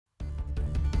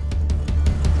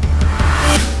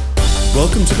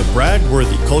Welcome to the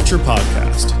Brag-Worthy Culture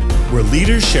Podcast, where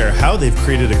leaders share how they've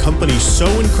created a company so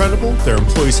incredible their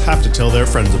employees have to tell their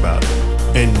friends about it.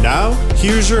 And now,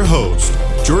 here's your host,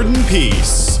 Jordan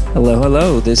Peace.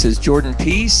 Hello. This is Jordan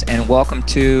Peace, and welcome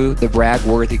to the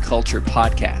Brag-Worthy Culture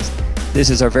Podcast.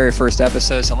 This is our very first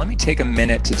episode, so let me take a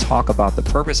minute to talk about the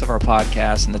purpose of our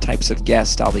podcast and the types of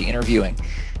guests I'll be interviewing.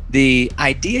 The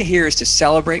idea here is to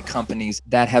celebrate companies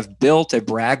that have built a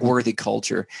brag-worthy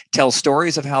culture, tell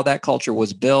stories of how that culture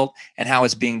was built and how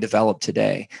it's being developed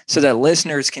today, so that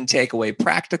listeners can take away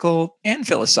practical and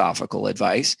philosophical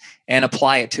advice and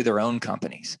apply it to their own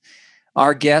companies.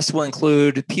 Our guests will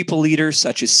include people leaders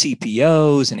such as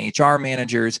CPOs and HR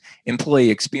managers, employee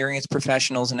experience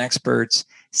professionals and experts,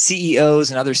 CEOs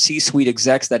and other C-suite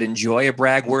execs that enjoy a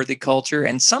brag-worthy culture,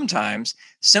 and sometimes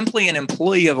simply an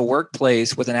employee of a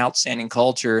workplace with an outstanding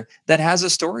culture that has a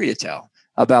story to tell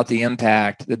about the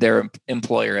impact that their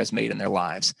employer has made in their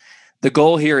lives. The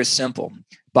goal here is simple.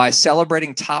 By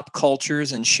celebrating top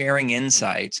cultures and sharing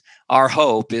insights, our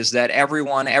hope is that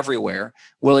everyone everywhere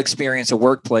will experience a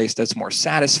workplace that's more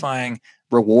satisfying,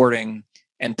 rewarding,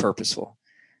 and purposeful.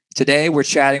 Today, we're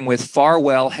chatting with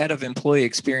FarWell Head of Employee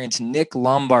Experience, Nick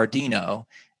Lombardino.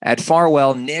 At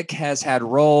FarWell, Nick has had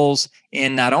roles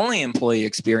in not only employee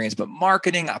experience, but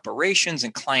marketing, operations,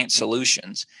 and client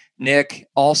solutions. Nick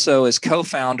also is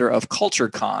co-founder of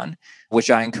CultureCon,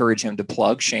 which I encourage him to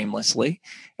plug shamelessly.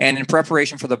 And in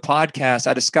preparation for the podcast,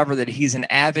 I discovered that he's an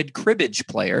avid cribbage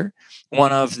player,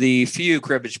 one of the few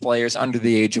cribbage players under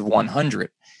the age of 100.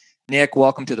 Nick,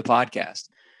 welcome to the podcast.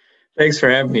 Thanks for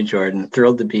having me, Jordan.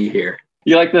 Thrilled to be here.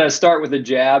 You like to start with a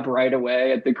jab right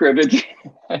away at the cribbage?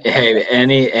 Hey,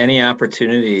 any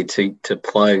opportunity to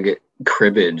plug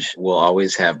cribbage will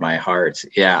always have my heart.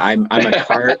 Yeah, I'm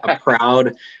a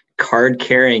proud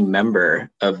card-carrying member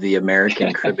of the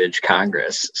American Cribbage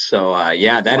Congress. So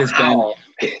that has been.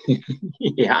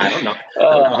 Yeah, I don't know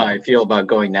how I feel about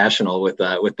going national with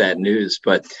that news,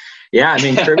 but. Yeah, I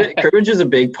mean, cribbage is a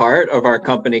big part of our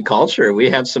company culture. We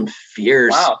have some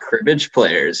fierce cribbage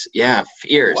players. Yeah,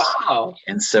 fierce. Wow.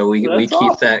 And so we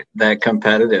keep that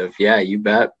competitive. Yeah, you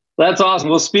bet. That's awesome.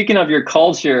 Well, speaking of your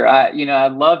culture,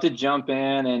 I'd love to jump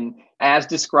in, and as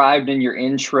described in your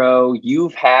intro,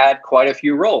 you've had quite a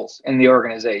few roles in the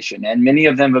organization, and many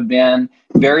of them have been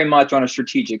very much on a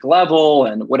strategic level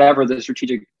and whatever the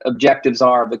strategic objectives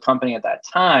are of the company at that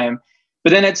time.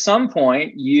 But then at some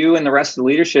point, you and the rest of the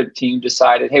leadership team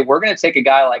decided, hey, we're going to take a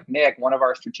guy like Nick, one of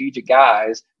our strategic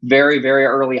guys, very, very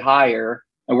early hire,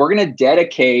 and we're going to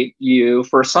dedicate you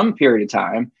for some period of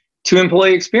time to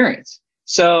employee experience.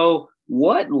 So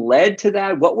what led to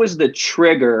that? What was the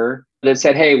trigger that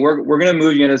said, hey, we're going to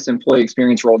move you into this employee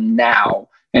experience role now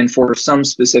and for some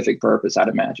specific purpose, I'd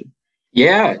imagine?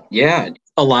 Yeah.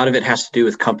 A lot of it has to do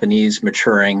with companies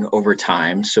maturing over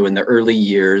time. So in the early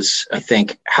years, I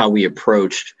think how we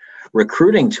approached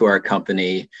recruiting to our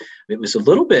company, it was a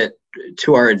little bit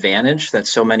to our advantage that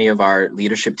so many of our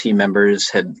leadership team members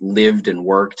had lived and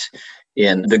worked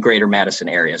in the greater Madison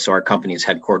area. So our company is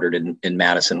headquartered in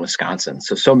Madison, Wisconsin.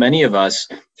 So many of us,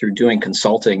 through doing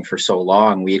consulting for so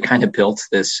long, we had kind of built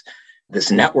this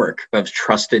network of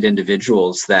trusted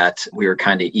individuals that we were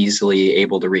kind of easily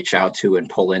able to reach out to and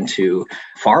pull into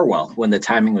FarWell when the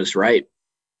timing was right.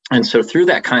 And so through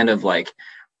that kind of like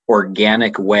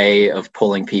organic way of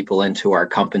pulling people into our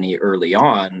company early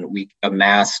on, we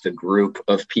amassed a group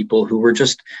of people who were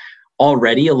just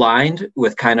already aligned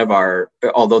with kind of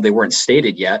although they weren't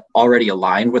stated yet, already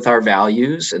aligned with our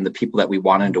values and the people that we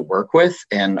wanted to work with.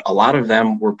 And a lot of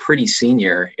them were pretty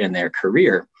senior in their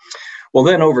career. Well,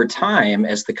 then over time,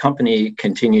 as the company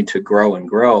continued to grow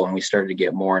and we started to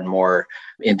get more and more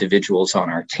individuals on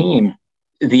our team,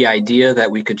 the idea that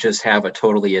we could just have a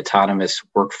totally autonomous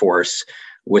workforce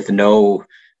with no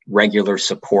regular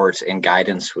support and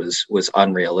guidance was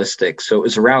unrealistic. So it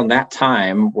was around that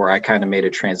time where I kind of made a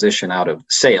transition out of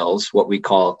sales, what we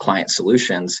call client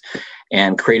solutions,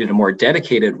 and created a more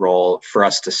dedicated role for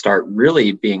us to start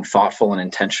really being thoughtful and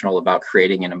intentional about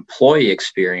creating an employee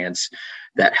experience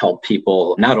that help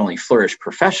people not only flourish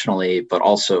professionally, but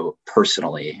also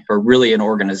personally. We're really an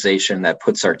organization that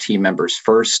puts our team members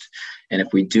first. And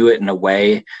if we do it in a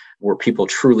way where people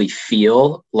truly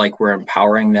feel like we're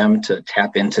empowering them to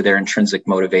tap into their intrinsic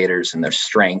motivators and their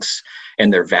strengths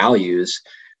and their values,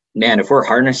 man, if we're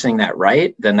harnessing that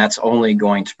right, then that's only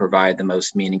going to provide the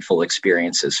most meaningful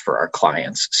experiences for our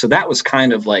clients. So that was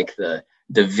kind of like the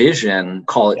vision,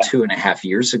 call it 2.5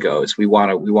 years ago, is we want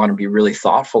to be really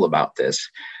thoughtful about this.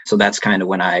 So that's kind of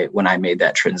when I made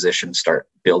that transition, start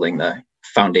building the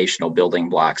foundational building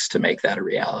blocks to make that a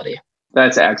reality.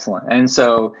 That's excellent. And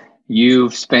so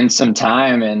you've spent some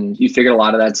time and you figured a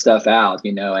lot of that stuff out,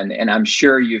 and I'm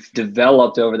sure you've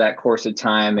developed over that course of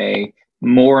time a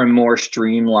more and more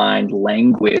streamlined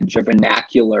language, a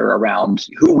vernacular around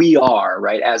who we are,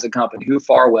 right, as a company, who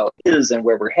FarWell is and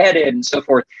where we're headed and so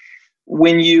forth.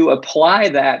 When you apply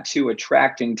that to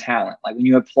attracting talent, like when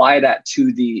you apply that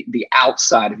to the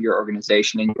outside of your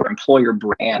organization and your employer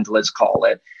brand, let's call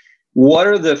it, what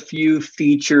are the few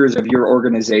features of your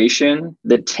organization,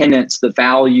 the tenets, the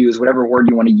values, whatever word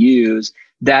you want to use,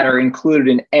 that are included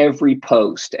in every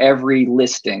post, every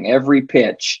listing, every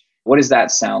pitch? What does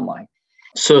that sound like?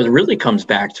 So it really comes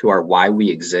back to our why we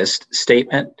exist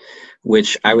statement,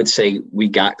 which I would say we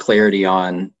got clarity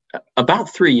on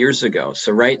about 3 years ago.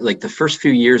 So, right, like the first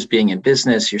few years being in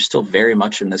business, you're still very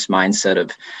much in this mindset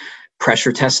of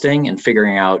pressure testing and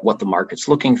figuring out what the market's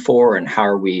looking for and how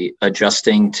are we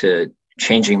adjusting to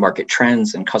changing market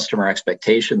trends and customer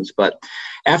expectations. But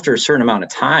after a certain amount of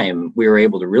time, we were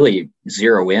able to really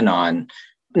zero in on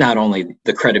not only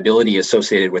the credibility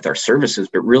associated with our services,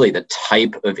 but really the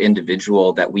type of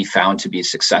individual that we found to be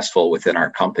successful within our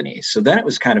company. So then it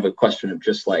was kind of a question of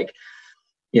just like,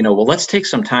 well, let's take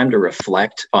some time to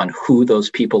reflect on who those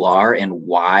people are and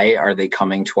why are they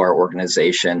coming to our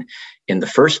organization in the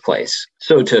first place.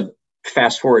 So to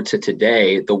fast forward to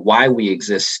today, the why we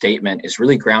exist statement is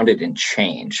really grounded in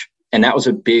change. And that was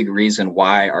a big reason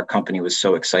why our company was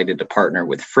so excited to partner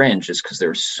with Fringe, is because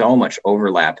there's so much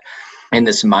overlap in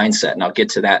this mindset. And I'll get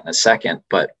to that in a second.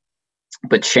 But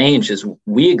change is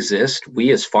we as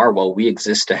FarWell, we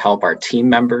exist to help our team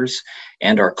members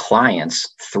and our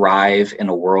clients thrive in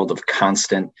a world of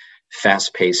constant,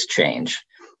 fast-paced change.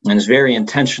 And it's very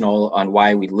intentional on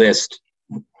why we list,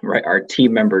 right, our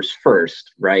team members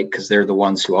first, right? Because they're the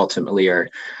ones who ultimately are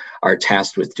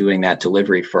tasked with doing that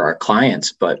delivery for our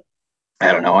clients. But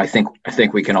I don't know, I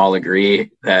think we can all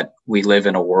agree that we live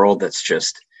in a world that's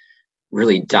just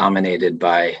really dominated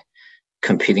by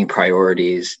competing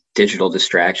priorities, digital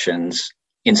distractions,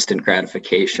 instant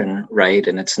gratification, right?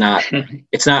 And it's not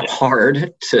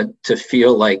hard to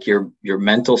feel like your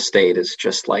mental state is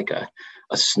just like a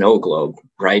snow globe,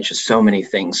 right? Just so many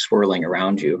things swirling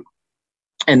around you.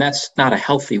 And that's not a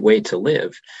healthy way to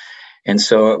live. And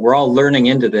so we're all learning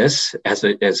into this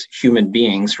as human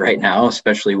beings right now,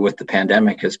 especially with the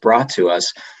pandemic has brought to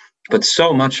us. But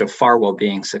so much of FarWell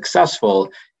being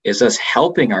successful is us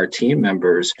helping our team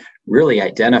members really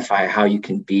identify how you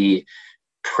can be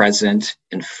present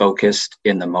and focused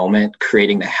in the moment,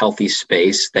 creating the healthy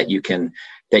space that you can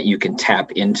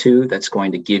tap into, that's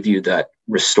going to give you that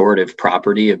restorative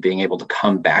property of being able to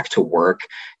come back to work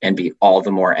and be all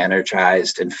the more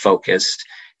energized and focused.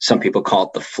 Some people call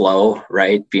it the flow,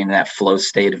 right? Being in that flow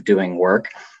state of doing work.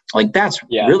 Like that's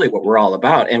really what we're all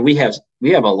about. And we have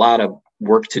a lot of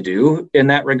work to do in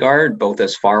that regard, both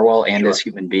as FarWell and as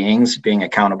human beings, being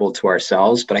accountable to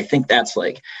ourselves. But I think that's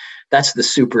the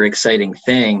super exciting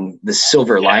thing, the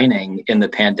silver lining in the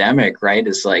pandemic, right?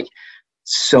 Is like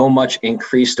so much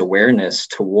increased awareness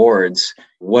towards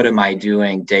what am I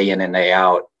doing day in and day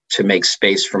out to make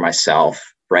space for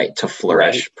myself, right? To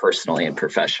flourish personally and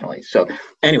professionally. So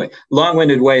anyway,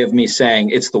 long-winded way of me saying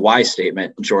it's the why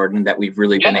statement, Jordan, that we've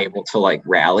really been able to like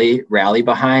rally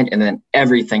behind. And then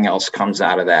everything else comes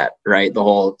out of that, right? The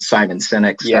whole Simon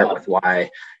Sinek start with why.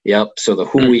 Yep. So the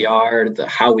who we are, the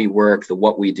how we work, the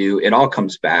what we do, it all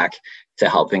comes back to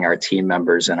helping our team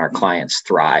members and our clients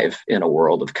thrive in a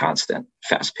world of constant,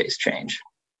 fast-paced change.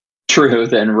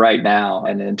 Truth. And right now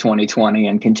and in 2020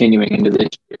 and continuing into this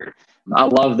year. I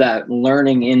love that,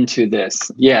 learning into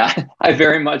this. Yeah, I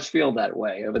very much feel that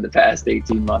way over the past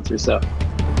 18 months or so.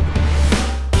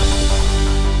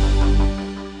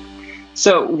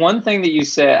 So one thing that you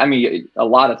said, I mean, a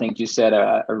lot of things you said,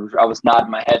 I was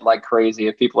nodding my head like crazy.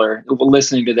 If people are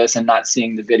listening to this and not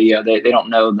seeing the video, they don't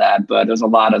know that, but there's a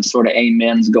lot of sort of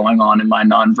amens going on in my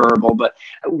nonverbal. But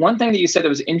one thing that you said that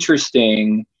was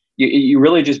interesting, you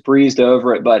really just breezed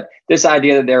over it, but this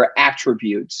idea that there are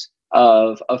attributes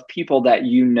of people that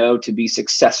you know to be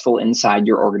successful inside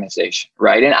your organization,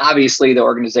 right? And obviously the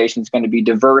organization is going to be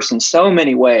diverse in so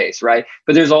many ways, right?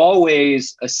 But there's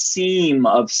always a seam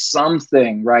of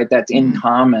something, right, that's in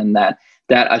common, that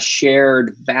a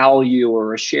shared value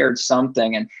or a shared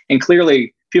something. And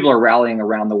clearly people are rallying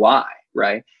around the why,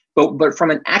 right? But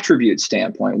from an attribute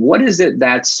standpoint, what is it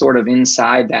that's sort of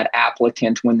inside that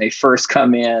applicant when they first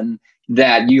come in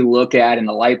that you look at and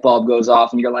the light bulb goes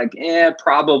off and you're like,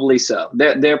 probably so.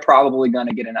 They're probably going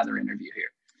to get another interview here.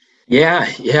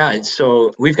 Yeah.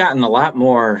 So we've gotten a lot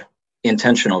more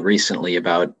intentional recently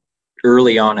about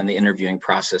early on in the interviewing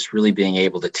process, really being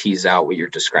able to tease out what you're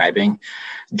describing,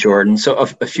 Jordan. So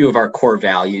a few of our core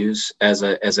values as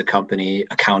a company: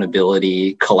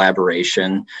 accountability,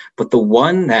 collaboration, but the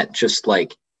one that just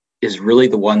like is really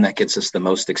the one that gets us the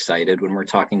most excited when we're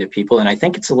talking to people, and I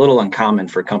think it's a little uncommon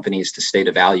for companies to state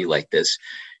a value like this,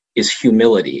 is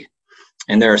humility.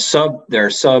 And there are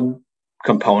sub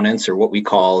components, or what we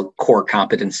call core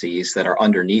competencies, that are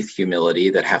underneath humility,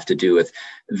 that have to do with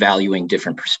valuing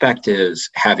different perspectives,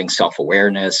 having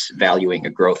self-awareness, valuing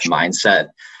a growth mindset.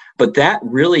 But that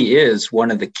really is one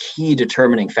of the key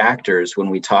determining factors when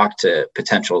we talk to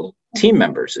potential team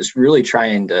members, is really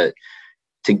trying to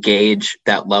gauge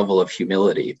that level of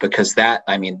humility, because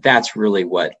that's really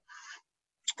what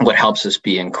helps us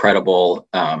be incredible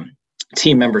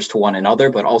team members to one another,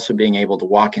 but also being able to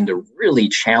walk into really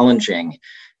challenging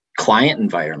client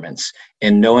environments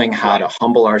and knowing how to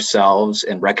humble ourselves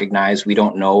and recognize we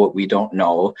don't know what we don't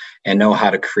know, and know how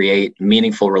to create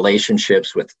meaningful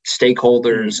relationships with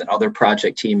stakeholders and other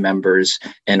project team members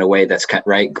in a way that's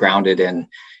grounded in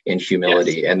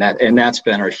humility. Yes. And that's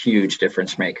been a huge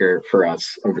difference maker for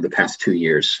us over the past 2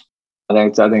 years. I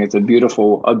think it's a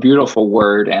beautiful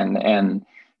word, and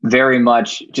very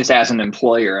much, just as an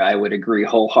employer, I would agree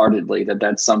wholeheartedly that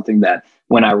that's something that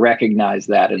when I recognize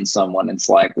that in someone, it's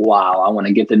like, wow, I want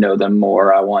to get to know them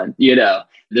more. I want,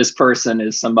 this person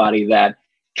is somebody that,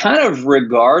 kind of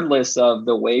regardless of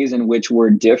the ways in which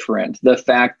we're different, the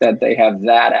fact that they have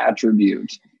that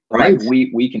attribute, right? Like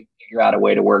we can figure out a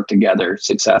way to work together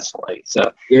successfully. So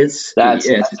that's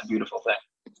a beautiful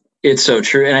thing. It's so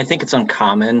true. And I think it's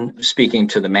uncommon, speaking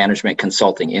to the management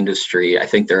consulting industry. I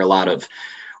think there are a lot of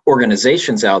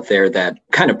organizations out there that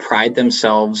kind of pride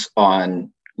themselves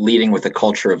on leading with a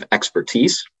culture of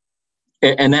expertise.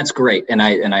 And that's great. And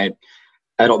I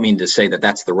don't mean to say that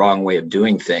that's the wrong way of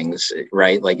doing things,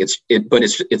 right? Like it's a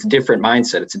different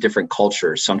mindset. It's a different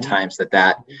culture. Sometimes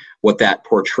what that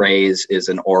portrays is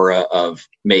an aura of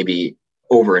maybe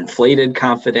overinflated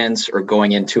confidence, or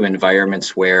going into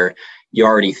environments where you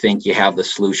already think you have the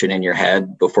solution in your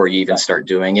head before you even start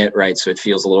doing it, right? So it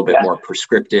feels a little bit more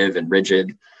prescriptive and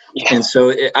rigid. Yeah. And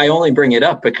so I only bring it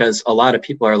up because a lot of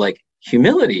people are like,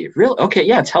 humility, really? Okay,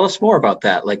 yeah, tell us more about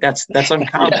that. Like that's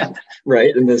uncommon,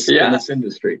 right? In this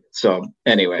industry. So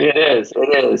anyway, it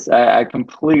is. I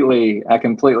completely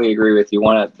agree with you.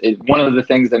 One of the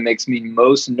things that makes me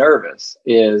most nervous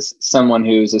is someone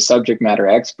who's a subject matter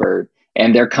expert,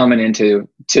 and they're coming into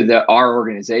our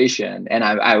organization, and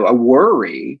I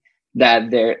worry that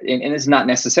and it's not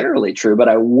necessarily true, but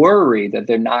I worry that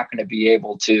they're not going to be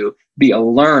able to be a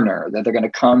learner, that they're going to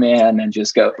come in and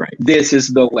just go, this is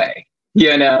the way,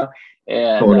 and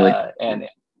totally.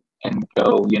 And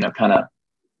go, kind of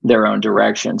their own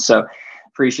direction. So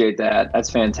appreciate that. That's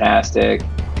fantastic.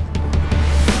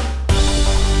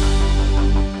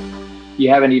 You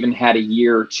haven't even had a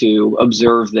year to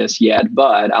observe this yet,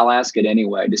 but I'll ask it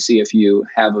anyway to see if you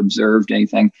have observed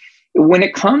anything. When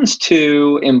it comes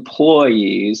to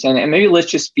employees, and maybe let's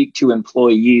just speak to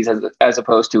employees as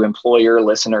opposed to employer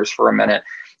listeners for a minute.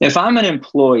 If I'm an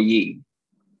employee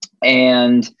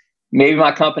and maybe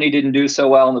my company didn't do so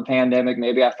well in the pandemic,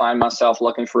 maybe I find myself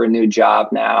looking for a new job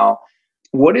now,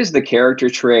 what is the character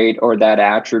trait or that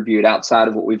attribute outside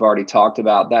of what we've already talked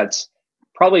about that's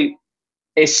probably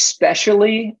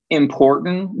especially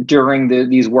important during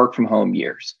these work from home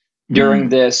years? During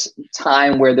this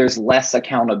time where there's less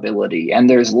accountability and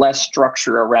there's less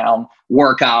structure around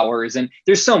work hours, and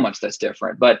there's so much that's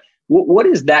different. But what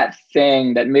is that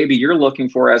thing that maybe you're looking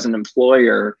for as an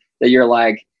employer that you're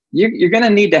like, you're going to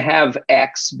need to have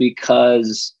X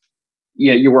because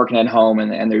you're working at home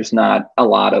and there's not a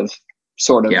lot of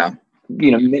sort of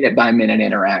minute by minute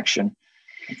interaction?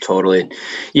 Totally.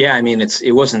 Yeah. I mean,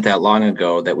 it wasn't that long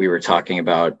ago that we were talking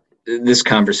about this.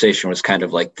 Conversation was kind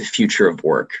of like the future of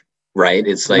work. Right.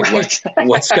 It's like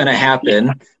what's going to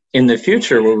happen in the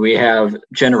future where we have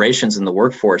generations in the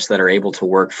workforce that are able to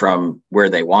work from where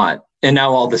they want. And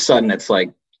now all of a sudden it's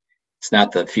like, it's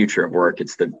not the future of work.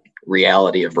 It's the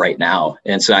reality of right now.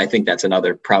 And so I think that's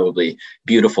another probably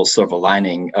beautiful silver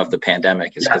lining of the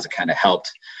pandemic, is because it kind of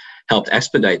helped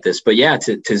expedite this. But yeah,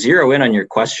 to zero in on your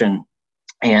question,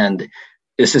 and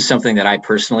this is something that I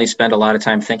personally spend a lot of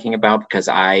time thinking about because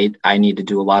I need to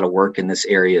do a lot of work in this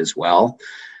area as well.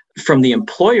 From the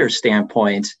employer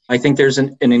standpoint, I think there's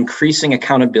an increasing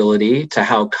accountability to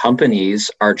how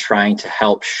companies are trying to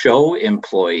help show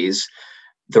employees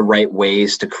the right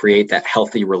ways to create that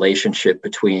healthy relationship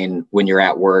between when you're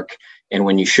at work and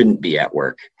when you shouldn't be at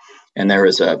work. And there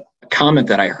was a comment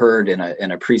that I heard in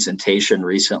a presentation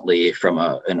recently from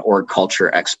an org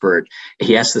culture expert.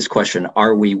 He asked this question: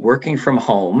 are we working from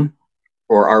home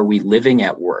or are we living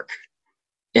at work?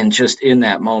 And just in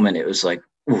that moment, it was like,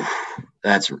 ooh,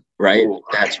 that's right.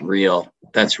 That's real.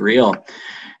 That's real.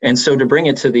 And so to bring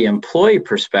it to the employee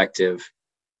perspective,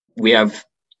 we have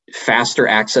faster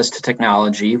access to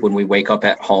technology when we wake up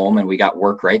at home and we got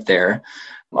work right there.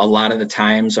 A lot of the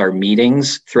times our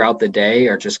meetings throughout the day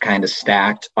are just kind of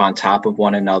stacked on top of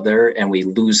one another, and we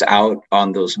lose out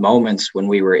on those moments when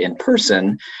we were in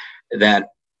person that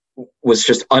was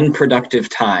just unproductive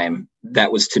time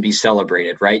that was to be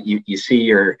celebrated, right? You see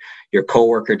your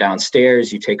coworker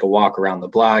downstairs, you take a walk around the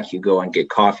block, you go and get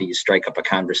coffee, you strike up a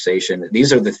conversation.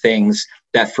 These are the things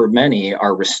that for many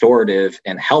are restorative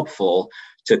and helpful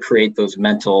to create those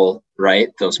mental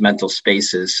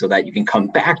spaces so that you can come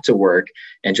back to work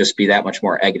and just be that much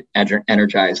more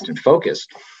energized and focused.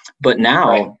 But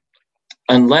now,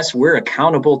 unless we're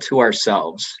accountable to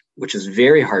ourselves, which is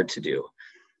very hard to do,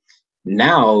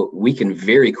 now we can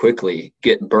very quickly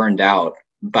get burned out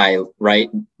by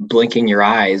blinking your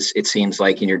eyes, it seems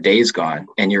like, and your day's gone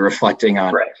and you're reflecting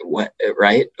on what,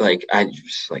 right? Like I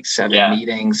just like 7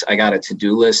 meetings, I got a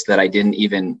to-do list that I didn't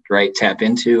even tap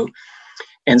into.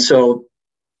 And so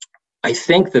I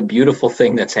think the beautiful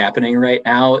thing that's happening right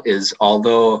now is,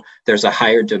 although there's a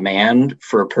higher demand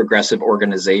for progressive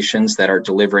organizations that are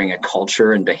delivering a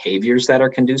culture and behaviors that are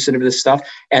conducive to this stuff,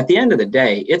 at the end of the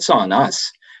day, it's on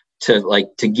us to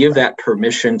give that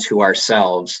permission to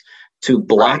ourselves to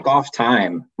block off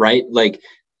time, right? Like,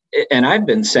 and I've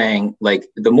been saying, like,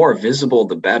 the more visible,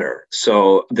 the better.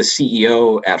 So the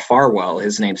CEO at FarWell,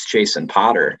 his name's Jason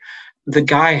Potter. The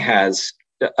guy has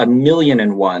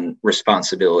 1,000,001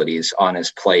 responsibilities on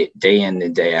his plate day in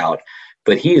and day out,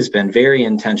 but he has been very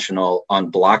intentional on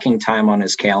blocking time on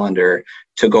his calendar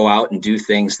to go out and do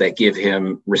things that give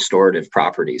him restorative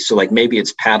properties. So like maybe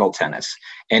it's paddle tennis,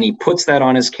 and he puts that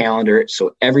on his calendar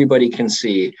so everybody can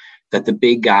see that the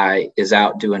big guy is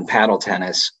out doing paddle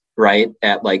tennis, right,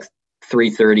 at like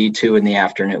 3:30, 2 in the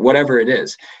afternoon, whatever it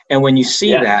is. And when you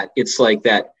see that, it's like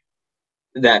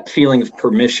that feeling of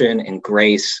permission and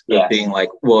grace of being like,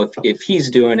 well, if he's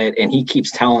doing it and he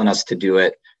keeps telling us to do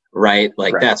it, right,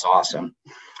 like that's awesome.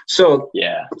 So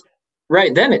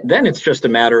then it's just a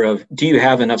matter of, do you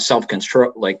have enough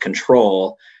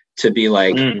control to be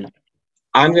like,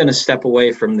 I'm going to step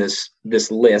away from this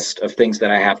list of things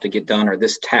that I have to get done, or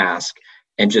this task,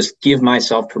 and just give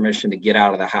myself permission to get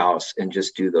out of the house and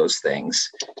just do those things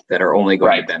that are only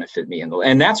going to benefit me.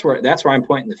 And that's where I'm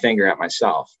pointing the finger at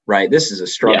myself, right? This is a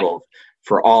struggle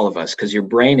for all of us, because your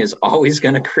brain is always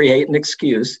going to create an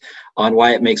excuse on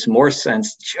why it makes more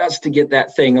sense just to get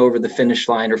that thing over the finish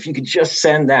line. Or if you could just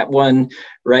send that one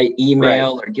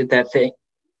email or get that thing,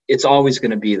 it's always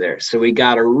going to be there. So we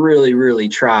got to really, really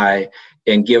try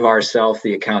and give ourselves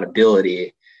the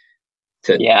accountability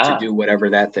to do whatever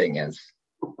that thing is.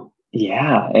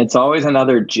 Yeah, it's always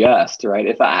another just, right?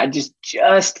 If I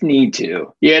just need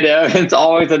to, it's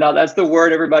always another. That's the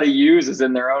word everybody uses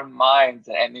in their own minds,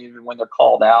 and even when they're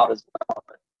called out as well.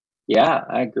 But yeah,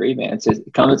 I agree, man.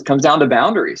 It comes down to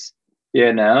boundaries.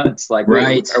 It's like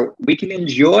we can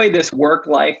enjoy this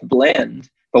work-life blend,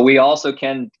 but we also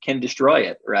can destroy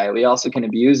it, right? We also can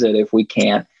abuse it if we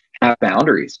can't have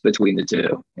boundaries between the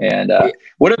two. And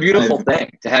what a beautiful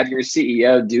thing to have your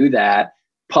CEO do that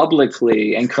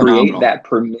publicly and create that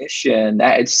permission.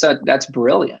 That's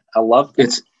brilliant. I love that.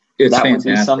 It's that fantastic.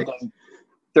 Would be something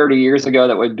 30 years ago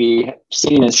that would be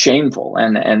seen as shameful,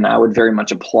 and I would very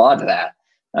much applaud that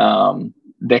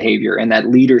behavior and that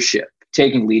leadership,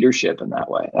 taking leadership in that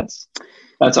way.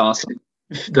 That's awesome.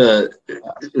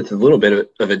 It's a little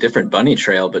bit of a different bunny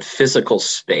trail, but physical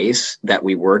space that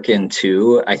we work in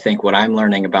too. I think what I'm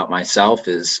learning about myself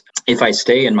is, if I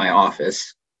stay in my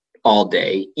office all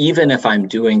day, even if I'm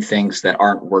doing things that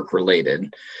aren't work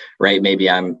related, right? Maybe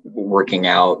I'm working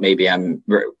out, maybe I'm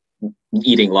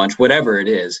eating lunch, whatever it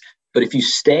is. But if you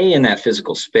stay in that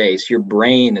physical space, your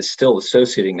brain is still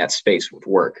associating that space with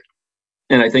work.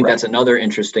 And I think that's another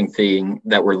interesting thing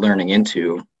that we're learning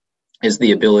into, is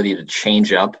the ability to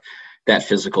change up that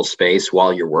physical space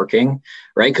while you're working,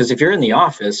 right? Because if you're in the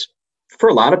office, for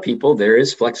a lot of people, there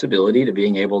is flexibility to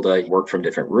being able to work from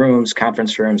different rooms,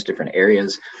 conference rooms, different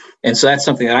areas. And so that's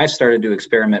something that I started to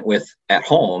experiment with at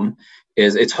home.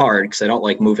 It's hard because I don't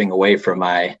like moving away from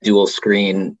my dual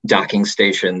screen docking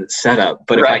station setup.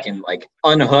 But if I can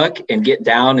unhook and get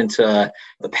down into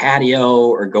the patio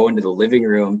or go into the living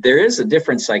room, there is a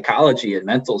different psychology and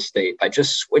mental state by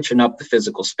just switching up the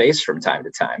physical space from time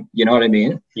to time. You know what I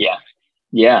mean?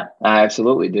 Yeah, I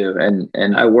absolutely do.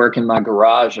 And I work in my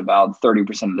garage about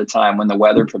 30% of the time when the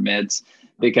weather permits,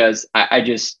 because I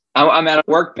just I'm at a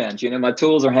workbench, my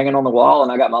tools are hanging on the wall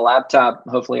and I got my laptop.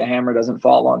 Hopefully a hammer doesn't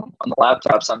fall on the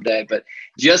laptop someday, but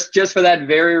just for that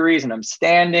very reason, I'm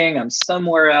standing, I'm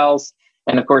somewhere else.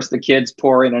 And of course the kids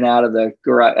pour in and out of the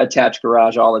attached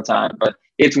garage all the time, but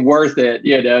it's worth it,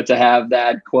 to have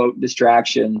that quote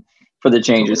distraction for the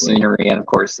change of scenery. And of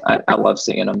course I love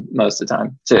seeing them most of the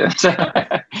time too.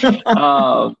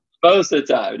 Most of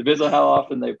the time, it depends on how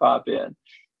often they pop in.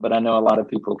 But I know a lot of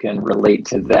people can relate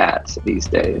to that these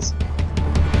days.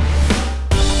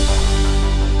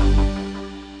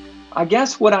 I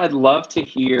guess what I'd love to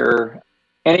hear,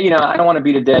 and I don't want to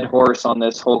beat a dead horse on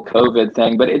this whole COVID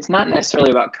thing, but it's not necessarily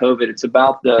about COVID. It's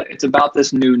about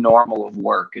this new normal of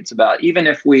work. It's about, even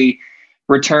if we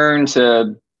return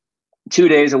to 2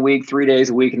 days a week, 3 days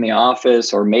a week in the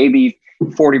office, or maybe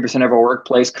 40% of our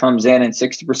workplace comes in and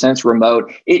 60% is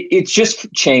remote. It's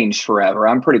just changed forever.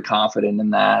 I'm pretty confident in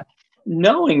that.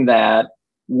 Knowing that,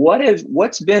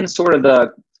 what's been sort of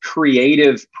the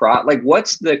creative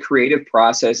what's the creative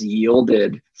process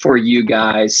yielded for you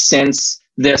guys since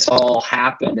this all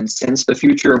happened and since the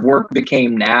future of work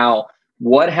became now?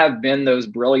 What have been those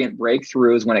brilliant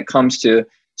breakthroughs when it comes to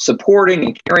supporting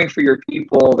and caring for your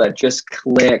people that just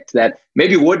clicked, that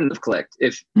maybe wouldn't have clicked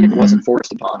if it wasn't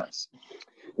forced upon us?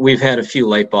 We've had a few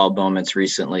light bulb moments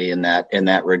recently in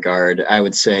that regard. I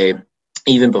would say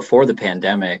even before the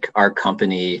pandemic, our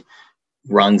company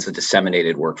runs a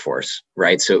disseminated workforce,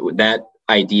 right? So that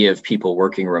idea of people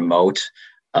working remote,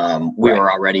 we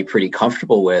were already pretty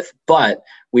comfortable with, but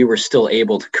we were still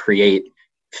able to create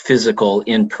physical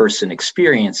in-person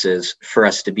experiences for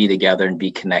us to be together and be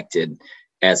connected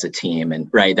as a team. And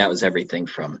that was everything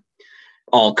from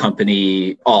all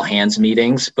company, all hands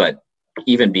meetings, but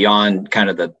even beyond kind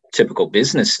of the typical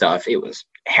business stuff, it was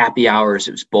happy hours,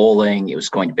 it was bowling, it was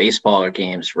going to baseball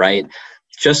games, right?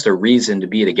 Just a reason to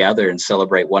be together and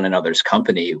celebrate one another's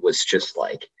company was just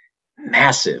like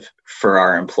massive for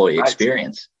our employee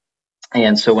experience.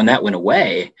 And so when that went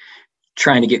away,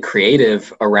 trying to get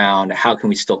creative around how can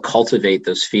we still cultivate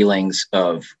those feelings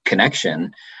of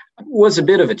connection was a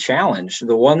bit of a challenge.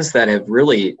 The ones that have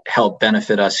really helped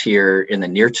benefit us here in the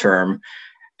near term,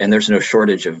 and there's no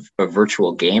shortage of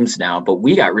virtual games now, but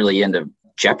we got really into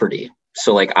Jeopardy.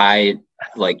 So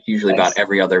usually about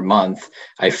every other month,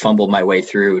 I fumble my way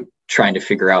through trying to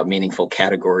figure out meaningful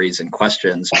categories and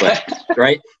questions, but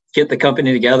get the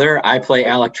company together. I play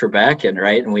Alec Trebek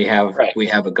and we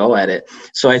have a go at it.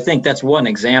 So I think that's one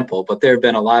example, but there have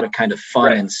been a lot of kind of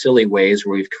fun and silly ways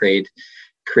where we've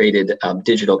created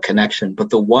digital connection.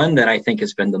 But the one that I think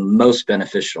has been the most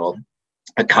beneficial,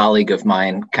 a colleague of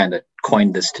mine kind of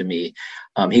coined this to me.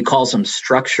 He calls them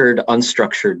structured,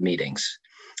 unstructured meetings.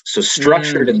 So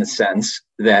structured in the sense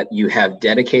that you have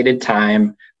dedicated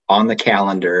time on the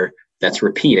calendar that's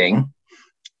repeating,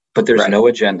 but there's no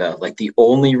agenda. Like the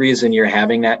only reason you're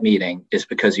having that meeting is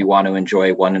because you want to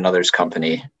enjoy one another's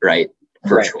company,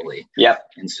 virtually. Yep.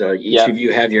 And so each of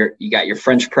you have you got your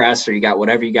French press or you got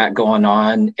whatever you got going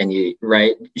on, and you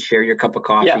share your cup of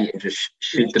coffee and just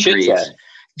shoot the breeze.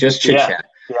 Just chit chat.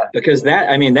 Yeah. Because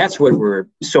that's what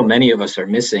so many of us are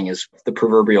missing is the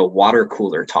proverbial water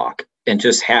cooler talk, and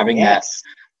just having that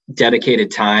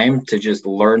dedicated time to just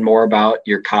learn more about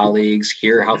your colleagues,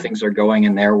 hear how things are going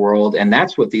in their world. And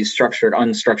that's what these structured,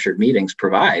 unstructured meetings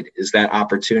provide, is that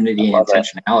opportunity and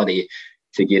intentionality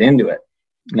to get into it.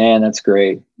 Man, that's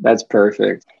great. That's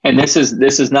perfect. And this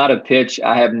is not a pitch.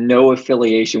 I have no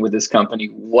affiliation with this company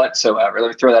whatsoever. Let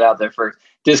me throw that out there first.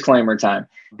 Disclaimer time.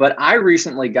 But I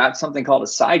recently got something called a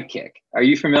Sidekick. Are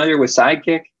you familiar with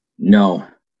Sidekick? No.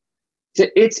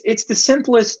 It's the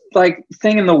simplest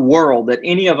thing in the world that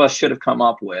any of us should have come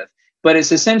up with. But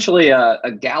it's essentially a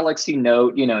Galaxy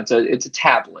Note. It's a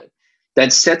tablet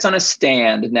that sits on a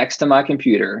stand next to my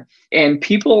computer. And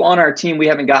people on our team, we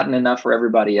haven't gotten enough for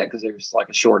everybody yet because there's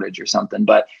a shortage or something.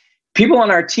 But people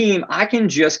on our team, I can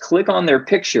just click on their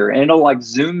picture and it'll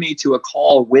zoom me to a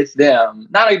call with them.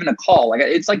 Not even a call.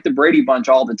 It's like the Brady Bunch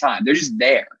all the time. They're just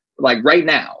there, right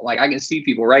now. I can see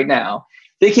people right now.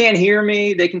 They can't hear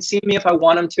me. They can see me if I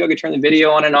want them to. I can turn the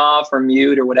video on and off or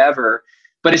mute or whatever.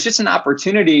 But it's just an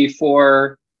opportunity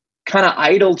for kind of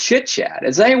idle chit chat.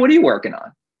 It's hey, what are you working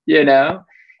on?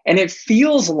 And it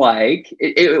feels like,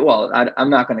 I'm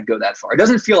not going to go that far. It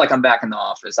doesn't feel like I'm back in the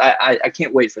office. I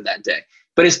can't wait for that day.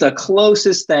 But it's the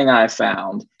closest thing I've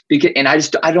found. And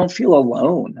I don't feel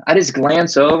alone. I just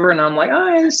glance over and I'm like,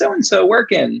 oh, so-and-so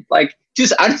working. I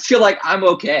just feel like I'm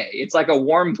okay. It's like a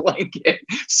warm blanket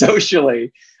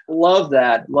socially. Love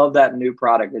that new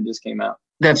product that just came out.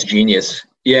 That's genius.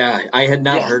 Yeah, I had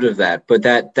not heard of that, but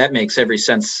that makes every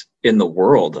sense in the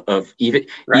world of even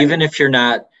if you're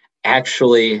not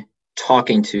actually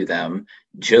talking to them,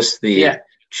 just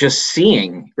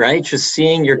seeing, right? Just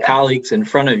seeing your colleagues in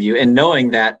front of you and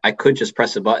knowing that I could just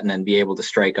press a button and be able to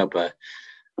strike up a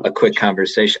quick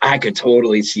conversation. I could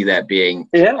totally see that being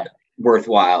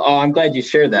worthwhile. Oh, I'm glad you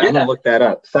shared that. I'm going to look that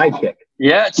up. Sidekick.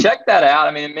 Yeah, check that out.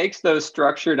 I mean, it makes those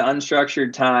structured,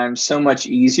 unstructured times so much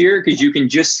easier because you can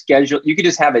just schedule, you can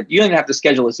just have it. You don't even have to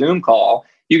schedule a Zoom call.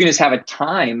 You can just have a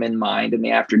time in mind in the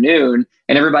afternoon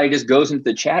and everybody just goes into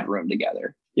the chat room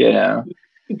together, you know?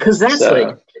 Because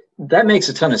that makes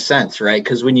a ton of sense, right?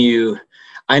 Because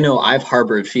I know I've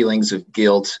harbored feelings of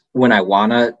guilt when I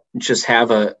want to just have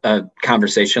a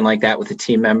conversation like that with a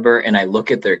team member and I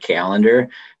look at their calendar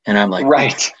and I'm like,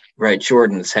 right,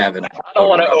 Jordan's having. I don't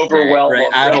want to overwhelm him.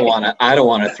 I don't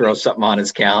want to throw something on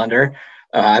his calendar.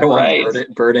 I don't want to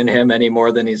burden him any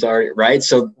more than he's already. Right.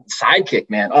 So sidekick,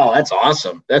 man. Oh, that's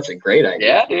awesome. That's a great idea.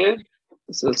 Yeah, dude.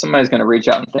 So somebody's going to reach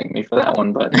out and thank me for that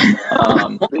one, but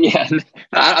yeah,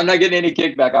 I'm not getting any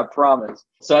kickback. I promise.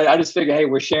 So I just figured, hey,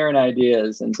 we're sharing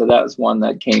ideas, and so that was one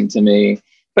that came to me.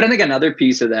 But I think another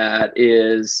piece of that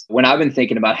is when I've been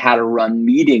thinking about how to run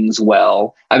meetings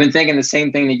well, I've been thinking the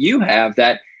same thing that you have,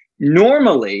 that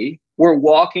normally we're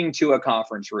walking to a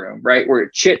conference room, right? We're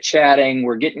chit-chatting,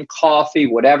 we're getting coffee,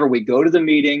 whatever. We go to the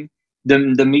meeting,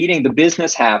 the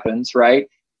business happens, right?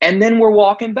 And then we're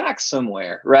walking back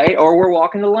somewhere, right? Or we're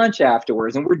walking to lunch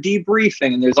afterwards and we're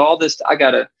debriefing. And there's all this,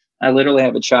 I literally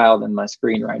have a child in my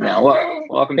screen right now.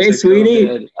 Welcome to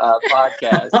sweetie.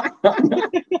 Podcast.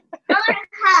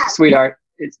 Sweetheart,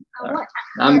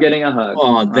 I'm getting a hug.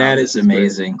 Oh, that is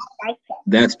amazing.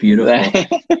 That's beautiful.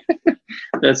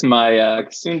 That's my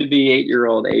soon to be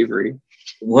 8-year-old Avery.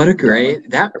 What a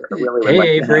great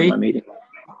Hey, Avery.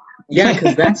 Yeah,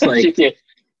 because that's like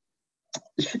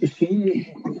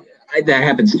that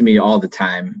happens to me all the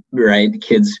time, right?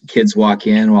 Kids walk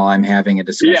in while I'm having a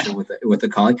discussion with a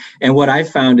colleague. And what I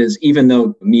found is, even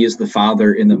though me as the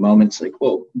father in the moment, it's like,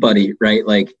 whoa, buddy, right?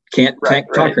 Like can't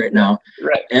talk right now.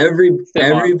 Right.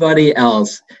 Everybody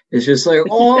else is just like,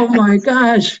 oh my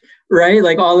gosh, right?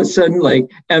 Like all of a sudden,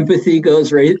 like empathy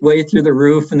goes way through the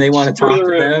roof and they want to talk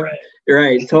to them.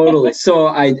 Right, totally. So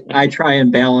I try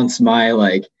and balance my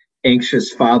like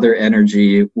anxious father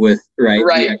energy with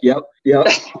yep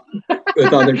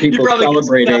with other people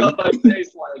celebrating.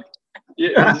 Is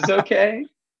this okay?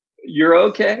 You're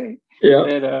okay?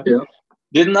 Yeah.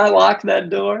 Didn't I lock that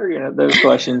door? You know, those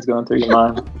questions going through your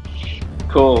mind.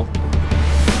 Cool.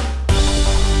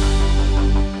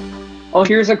 Oh,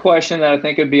 here's a question that I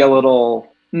think would be a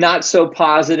little not so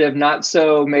positive, not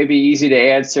so maybe easy to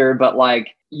answer, but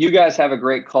like, you guys have a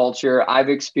great culture. I've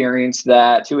experienced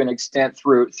that to an extent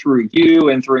through you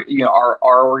and through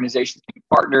our organization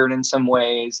partnered in some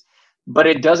ways, but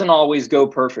it doesn't always go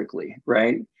perfectly,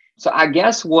 right? So I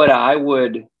guess what I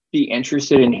would be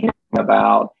interested in hearing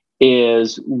about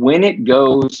is when it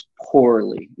goes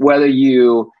poorly, whether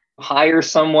you hire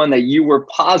someone that you were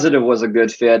positive was a good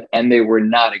fit and they were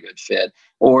not a good fit,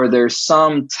 or there's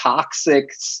some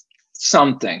toxic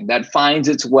something that finds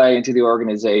its way into the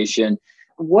organization.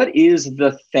 What is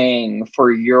the thing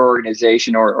for your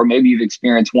organization, or maybe you've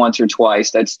experienced once or twice,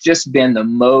 that's just been the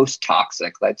most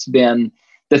toxic? That's been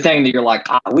the thing that you're like,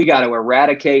 we got to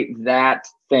eradicate that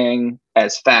thing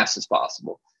as fast as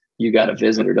possible. You got a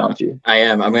visitor, don't you? I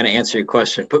am. I'm going to answer your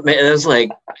question, but man, it was like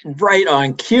right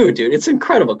on cue, dude. It's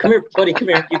incredible. Come here, buddy. Come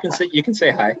here. You can say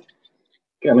hi.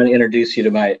 I'm going to introduce you to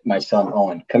my son,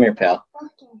 Owen. Come here, pal.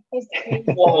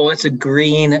 Whoa, it's a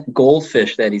green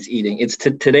goldfish that he's eating.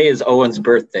 Today is Owen's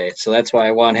birthday, so that's why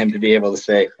I want him to be able to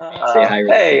say hi.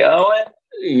 Hey, Owen.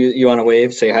 You want to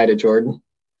wave? Say hi to Jordan.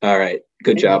 All right.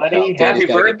 Good job, pal. Happy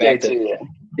birthday to you.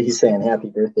 He's saying happy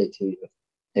birthday to you.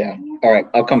 Yeah. All right.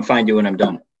 I'll come find you when I'm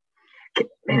done.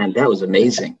 Man, that was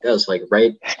amazing. That was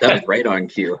right on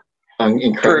cue.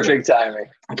 Incredible. Perfect timing.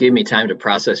 Gave me time to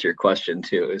process your question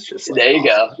too. It's just like, there you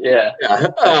go. Yeah.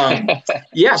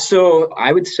 Yeah. So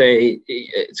I would say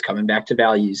it's coming back to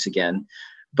values again,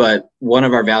 but one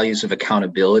of our values of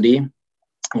accountability,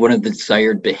 one of the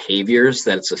desired behaviors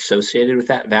that's associated with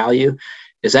that value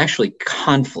is actually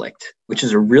conflict, which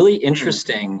is a really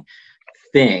interesting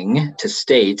thing to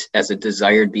state as a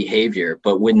desired behavior.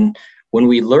 But when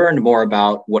we learned more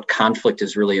about what conflict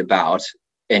is really about,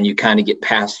 and you kind of get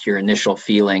past your initial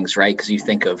feelings, right? Because you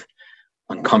think of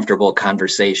uncomfortable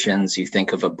conversations, you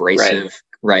think of abrasive,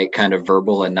 right? Kind of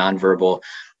verbal and nonverbal.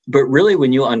 But really,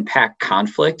 when you unpack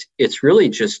conflict, it's really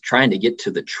just trying to get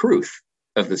to the truth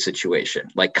of the situation.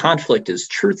 Like conflict is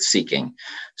truth seeking.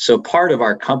 So part of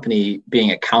our company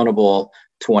being accountable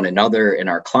to one another and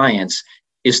our clients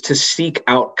is to seek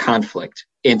out conflict,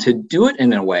 and to do it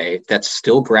in a way that's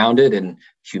still grounded in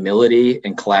humility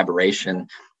and collaboration,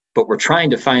 but we're trying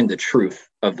to find the truth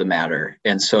of the matter.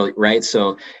 And so, right,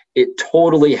 so it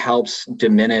totally helps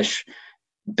diminish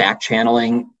back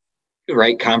channeling,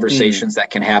 right, conversations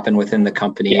that can happen within the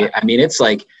company. Yeah. I mean, it's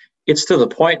to the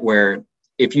point where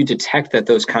if you detect that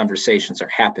those conversations are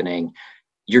happening,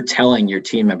 you're telling your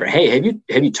team member, hey,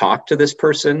 have you talked to this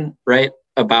person, right,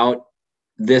 about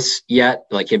this yet?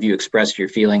 Like, have you expressed your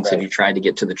feelings? Right. Have you tried to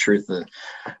get to the truth, the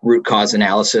root cause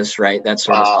analysis, right? That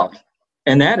sort of stuff.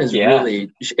 And that is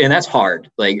really, and that's hard.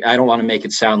 Like, I don't want to make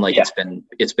it sound like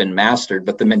it's been mastered,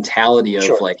 but the mentality of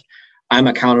like, I'm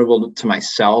accountable to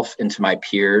myself and to my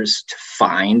peers to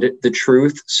find the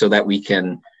truth so that we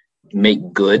can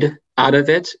make good out of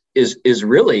it is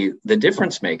really the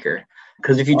difference maker.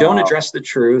 Because if you don't address the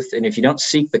truth and if you don't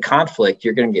seek the conflict,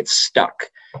 you're going to get stuck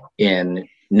in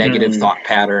negative thought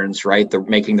patterns, right? They're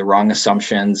making the wrong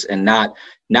assumptions and not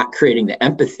creating the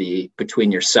empathy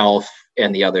between yourself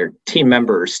and the other team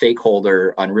member or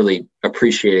stakeholder on really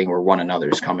appreciating where one another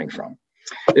is coming from.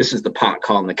 This is the pot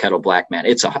calling the kettle black, man.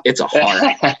 It's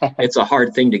a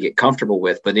hard thing to get comfortable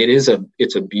with, but it's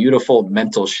a beautiful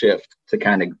mental shift to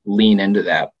kind of lean into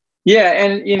that. Yeah.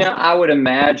 And, I would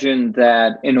imagine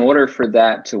that in order for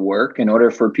that to work, in order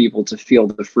for people to feel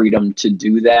the freedom to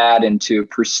do that and to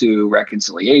pursue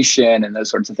reconciliation and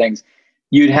those sorts of things,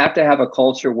 you'd have to have a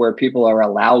culture where people are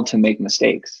allowed to make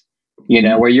mistakes,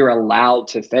 where you're allowed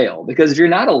to fail. Because if you're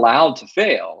not allowed to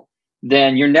fail,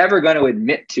 then you're never going to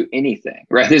admit to anything,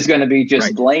 right? There's going to be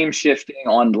just blame shifting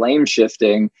on blame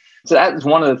shifting. So that's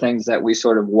one of the things that we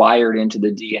sort of wired into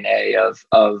the DNA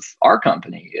of our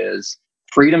company is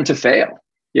freedom to fail.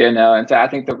 In fact, I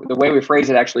think the way we phrase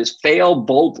it actually is fail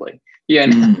boldly.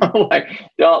 Like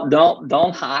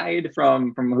don't hide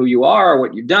from who you are or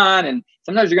what you've done. And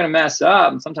sometimes you're going to mess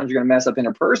up, and sometimes you're going to mess up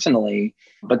interpersonally,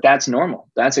 but that's normal.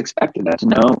 That's expected. That's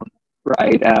known,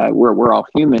 right? We're all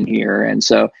human here, and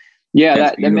so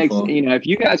that makes if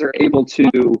you guys are able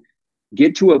to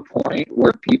get to a point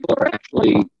where people are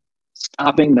actually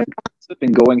stopping the gossip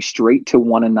and going straight to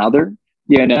one another,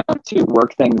 to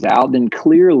work things out, then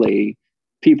clearly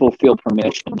people feel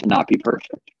permission to not be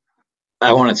perfect.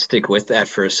 I want to stick with that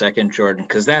for a second, Jordan,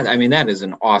 because that is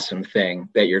an awesome thing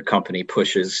that your company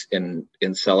pushes and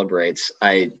celebrates.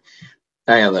 I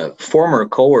have a former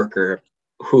coworker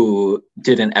who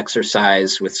did an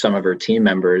exercise with some of her team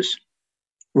members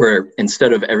where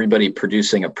instead of everybody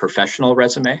producing a professional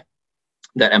resume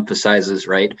that emphasizes,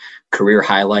 right, career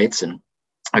highlights and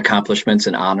accomplishments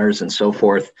and honors and so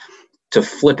forth, to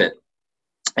flip it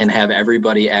and have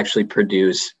everybody actually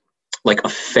produce like a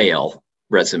fail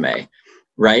resume,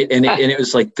 right? And it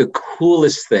was like the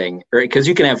coolest thing, right? Because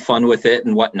you can have fun with it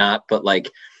and whatnot, but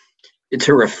like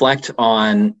to reflect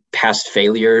on past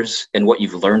failures and what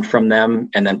you've learned from them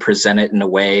and then present it in a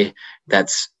way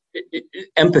that's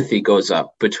empathy goes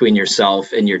up between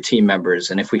yourself and your team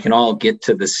members. And if we can all get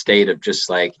to the state of just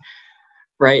like,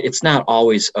 right, it's not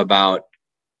always about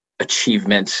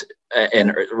achievement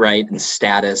and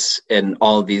status and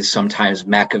all of these sometimes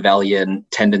Machiavellian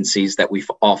tendencies that we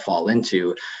all fall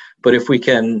into. But if we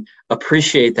can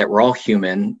appreciate that we're all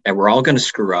human and we're all going to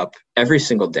screw up every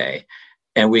single day,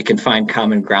 and we can find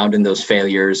common ground in those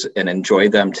failures and enjoy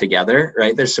them together,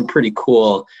 right? There's some pretty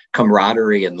cool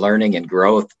camaraderie and learning and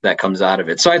growth that comes out of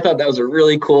it. So I thought that was a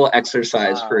really cool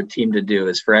exercise for a team to do,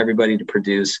 is for everybody to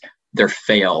produce their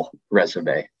fail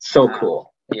resume. So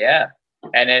cool. Yeah.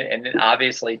 And it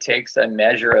obviously takes a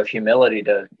measure of humility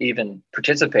to even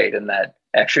participate in that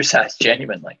exercise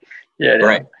genuinely.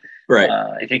 Right.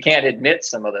 If you can't admit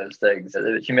some of those things,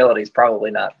 the humility is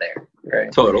probably not there.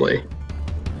 Right. Totally.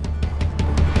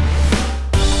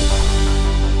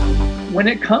 When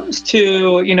it comes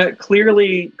to,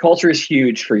 clearly culture is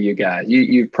huge for you guys.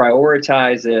 You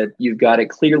prioritize it. You've got it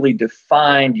clearly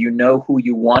defined. You know who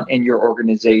you want in your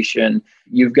organization.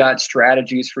 You've got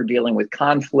strategies for dealing with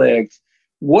conflict.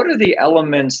 What are the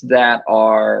elements that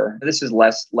are, this is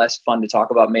less fun to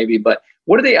talk about maybe, but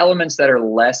what are the elements that are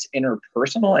less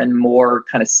interpersonal and more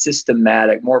kind of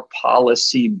systematic, more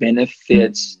policy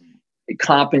benefits,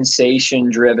 compensation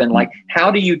driven? Like,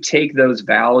 how do you take those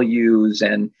values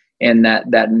and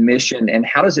that mission, and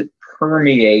how does it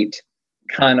permeate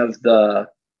kind of the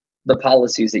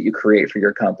policies that you create for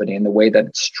your company and the way that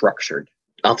it's structured?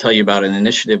 I'll tell you about an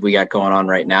initiative we got going on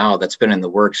right now that's been in the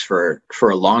works for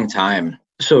a long time.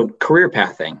 So career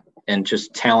pathing and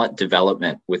just talent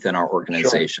development within our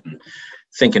organization. Sure.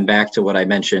 Thinking back to what I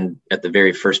mentioned at the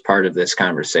very first part of this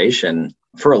conversation,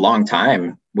 for a long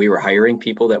time, we were hiring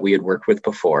people that we had worked with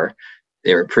before.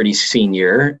 They were pretty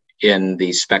senior in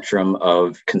the spectrum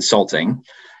of consulting.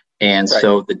 And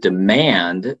so the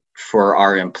demand for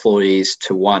our employees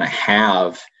to want to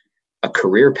have a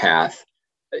career path,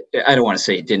 I don't want to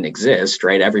say it didn't exist,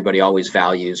 right? Everybody always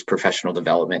values professional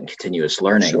development and continuous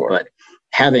learning, but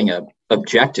having a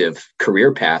objective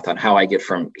career path on how I get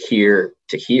from here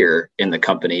to here in the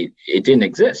company, it didn't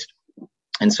exist.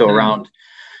 And so around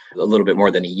a little bit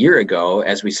more than a year ago,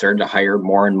 as we started to hire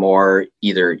more and more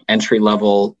either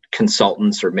entry-level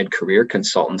consultants or mid-career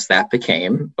consultants, that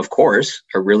became, of course,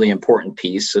 a really important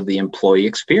piece of the employee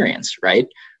experience, right?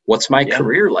 What's my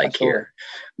career like here?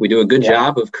 We do a good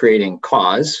job of creating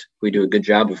cause. We do a good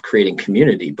job of creating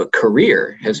community, but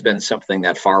career has been something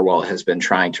that FarWell has been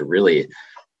trying to really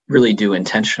do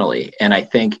intentionally. And I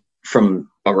think from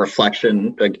a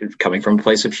reflection, coming from a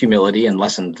place of humility and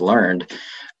lessons learned,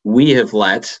 we have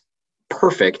let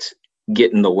perfect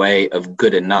get in the way of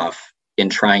good enough in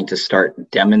trying to start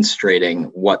demonstrating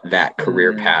what that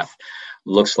career path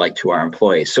looks like to our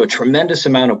employees. So a tremendous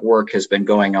amount of work has been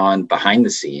going on behind the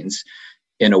scenes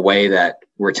in a way that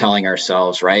we're telling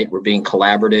ourselves, right, we're being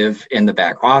collaborative in the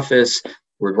back office.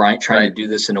 We're trying to do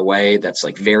this in a way that's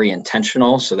like very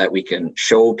intentional so that we can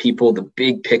show people the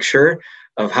big picture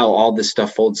of how all this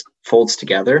stuff folds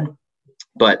together.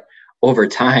 But over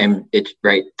time,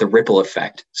 the ripple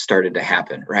effect started to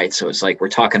happen, right? So it's like, we're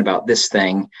talking about this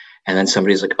thing, and then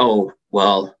somebody's like, oh,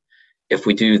 well, if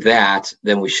we do that,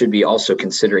 then we should be also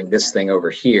considering this thing over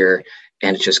here.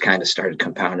 And it just kind of started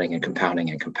compounding and compounding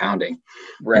and compounding.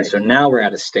 Right. And so now we're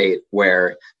at a state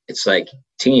where it's like,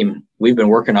 team, we've been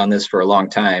working on this for a long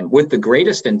time with the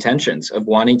greatest intentions of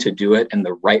wanting to do it in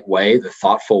the right way, the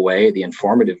thoughtful way, the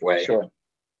informative way. Sure.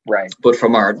 Right. But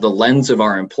from the lens of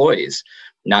our employees,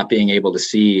 not being able to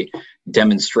see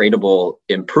demonstrable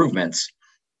improvements,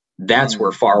 that's where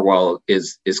FarWell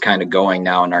is kind of going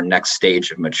now in our next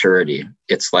stage of maturity.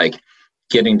 It's like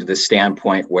getting to the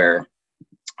standpoint where,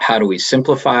 how do we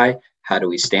simplify, how do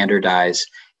we standardize,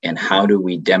 and how do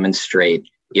we demonstrate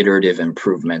iterative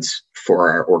improvements for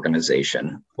our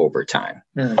organization over time?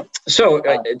 So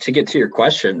to get to your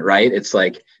question, right, it's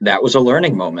like that was a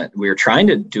learning moment. We were trying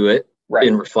to do it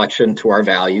in reflection to our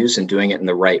values and doing it in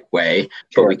the right way,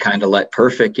 but we kind of let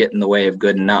perfect get in the way of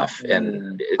good enough.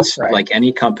 And it's like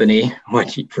any company, when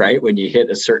you hit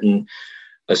a certain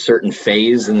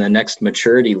phase in the next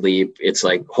maturity leap, it's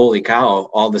like, holy cow,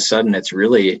 all of a sudden it's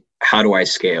really, how do I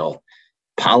scale?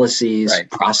 Policies,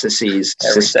 processes,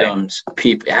 systems,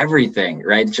 people, everything,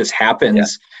 right? It just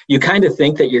happens. You kind of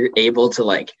think that you're able to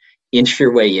like inch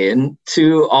your way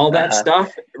into all that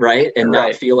stuff, right? And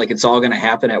not feel like it's all going to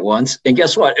happen at once. And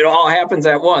guess what? It all happens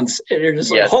at once. And you're just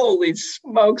like, holy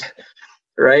smokes,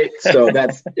 right? So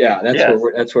that's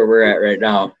where we're at right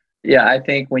now. Yeah, I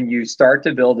think when you start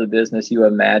to build a business, you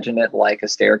imagine it like a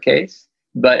staircase,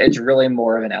 but it's really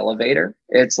more of an elevator.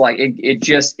 It's like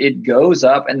it goes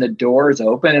up and the doors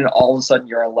open and all of a sudden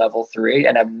you're on level 3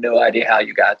 and have no idea how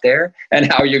you got there and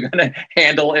how you're going to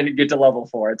handle and get to level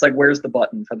 4. It's like, where's the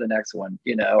button for the next one,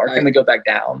 or can we go back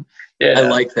down? I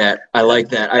like that. I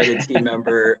had a team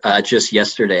member just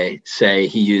yesterday say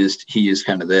he used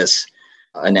kind of this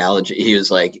analogy. He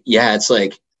was like, yeah, it's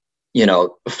like,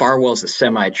 FarWell's a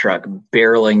semi-truck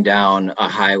barreling down a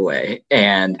highway,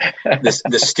 and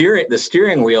the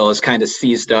steering wheel is kind of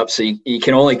seized up, so you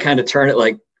can only kind of turn it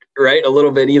like a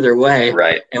little bit either way.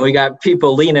 Right. And we got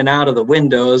people leaning out of the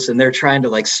windows, and they're trying to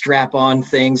like strap on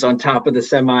things on top of the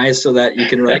semis so that you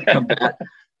can come back.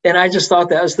 And I just thought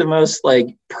that was the most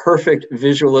like perfect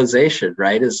visualization,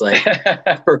 right? Is like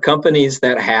for companies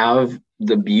that have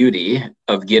the beauty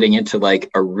of getting into like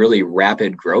a really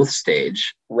rapid growth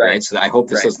stage, right? So I hope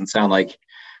this doesn't sound like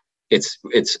it's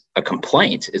a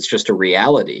complaint. It's just a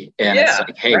reality. And it's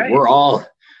like, hey, we're all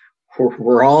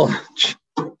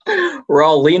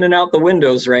leaning out the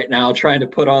windows right now, trying to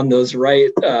put on those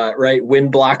right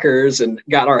wind blockers, and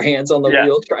got our hands on the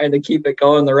wheel, trying to keep it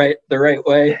going the right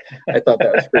way. I thought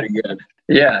that was pretty good.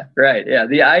 Yeah, right. Yeah,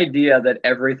 the idea that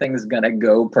everything's going to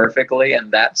go perfectly in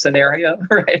that scenario,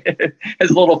 right, is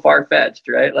a little far-fetched,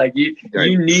 right? Like you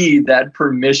need that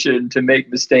permission to make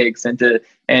mistakes and to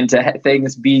have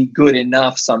things be good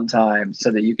enough sometimes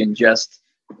so that you can just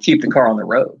keep the car on the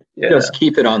road. Just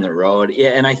keep it on the road. Yeah,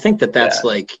 and I think that's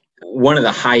like one of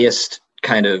the highest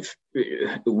kind of,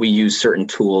 we use certain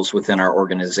tools within our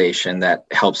organization that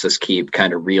helps us keep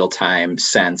kind of real-time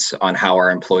sense on how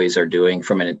our employees are doing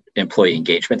from an employee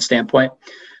engagement standpoint.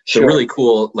 So really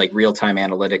cool, like real-time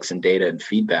analytics and data and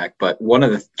feedback. But one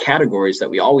of the categories that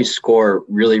we always score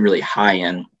really, really high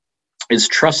in is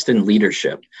trust and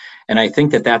leadership. And I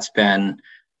think that's been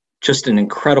just an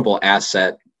incredible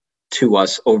asset to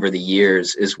us over the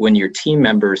years is when your team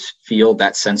members feel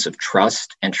that sense of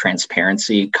trust and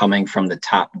transparency coming from the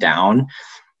top down,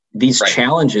 these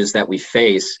challenges that we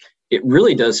face, it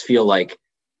really does feel like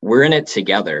we're in it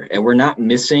together and we're not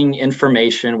missing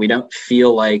information. We don't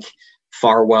feel like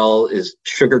FarWell is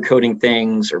sugarcoating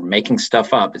things or making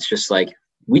stuff up. It's just like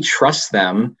we trust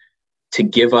them to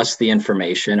give us the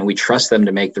information and we trust them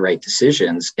to make the right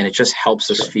decisions. And it just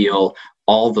helps us feel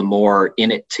all the more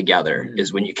in it together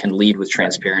is when you can lead with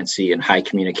transparency and high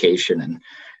communication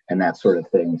and that sort of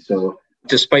thing. So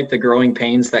despite the growing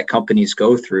pains that companies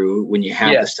go through, when you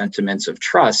have the sentiments of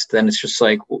trust, then it's just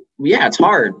like, well, yeah, it's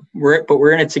hard, but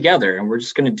we're in it together and we're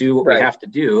just going to do what we have to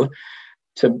do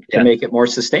to make it more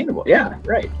sustainable. Yeah,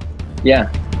 right.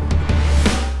 Yeah.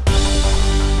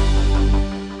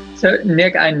 So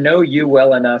Nick, I know you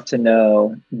well enough to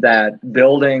know that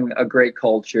building a great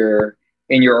culture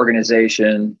in your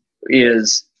organization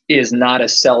is not a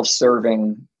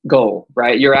self-serving goal,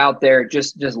 right? You're out there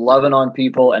just loving on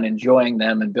people and enjoying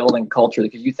them and building culture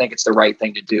because you think it's the right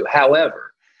thing to do.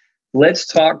 However, let's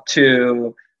talk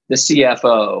to the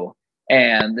CFO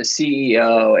and the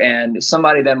CEO and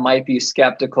somebody that might be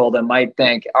skeptical, that might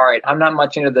think, all right, I'm not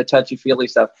much into the touchy-feely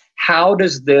stuff. How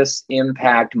does this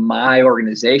impact my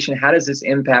organization? How does this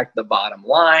impact the bottom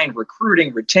line,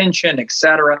 recruiting, retention, et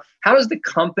cetera? How does the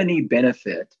company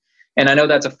benefit? And I know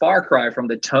that's a far cry from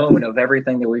the tone of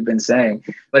everything that we've been saying.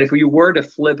 But if we were to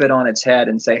flip it on its head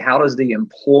and say, how does the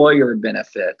employer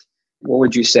benefit? What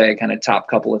would you say, kind of top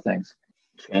couple of things?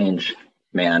 Change,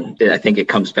 man. I think it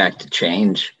comes back to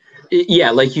change.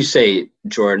 Yeah, like you say,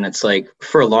 Jordan, it's like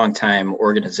for a long time,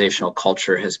 organizational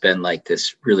culture has been like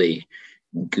this really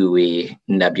gooey,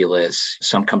 nebulous.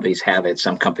 Some companies have it,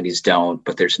 some companies don't,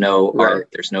 but there's no art,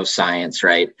 there's no science,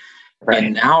 right?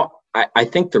 And now I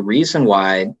think the reason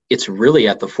why it's really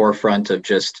at the forefront of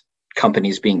just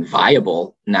companies being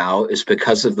viable now is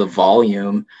because of the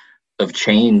volume of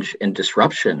change and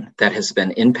disruption that has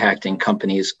been impacting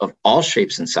companies of all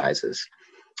shapes and sizes.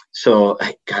 So,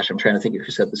 gosh, I'm trying to think of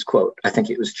who said this quote. I think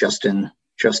it was Justin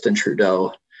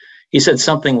Trudeau. He said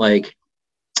something like,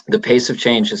 the pace of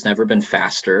change has never been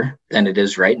faster than it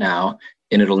is right now,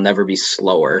 and it'll never be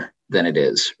slower than it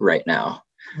is right now.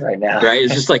 Right?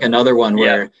 It's just like another one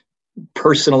where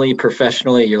personally,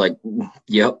 professionally, you're like,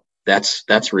 yep,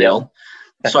 that's real.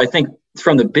 So I think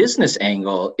from the business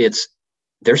angle,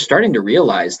 they're starting to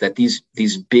realize that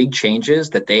these big changes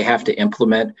that they have to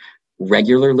implement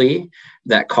regularly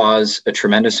that cause a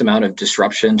tremendous amount of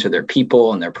disruption to their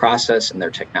people and their process and their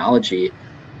technology,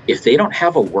 if they don't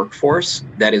have a workforce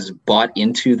that is bought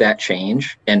into that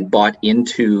change and bought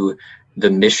into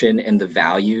the mission and the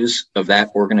values of that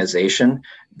organization,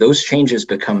 those changes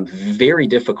become very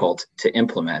difficult to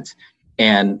implement.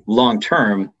 And long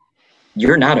term,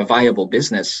 you're not a viable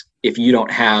business if you don't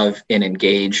have an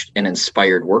engaged and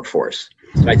inspired workforce.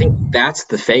 So I think that's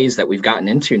the phase that we've gotten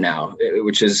into now,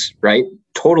 which is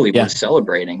totally worth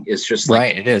celebrating. It's just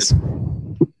like it is.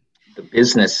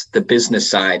 The business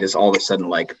side is all of a sudden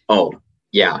like, oh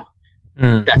yeah,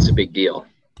 that's a big deal.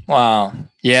 Wow.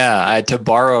 Yeah. To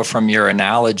borrow from your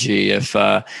analogy, if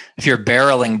you're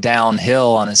barreling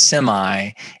downhill on a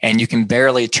semi and you can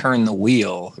barely turn the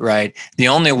wheel, right? The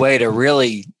only way to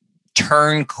really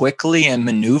turn quickly and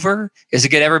maneuver is to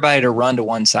get everybody to run to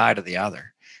one side or the other.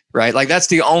 Right? Like that's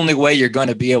the only way you're going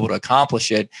to be able to accomplish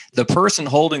it. The person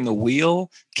holding the wheel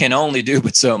can only do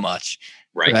but so much.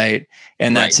 Right.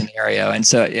 In that scenario. And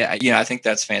so, I think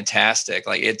that's fantastic.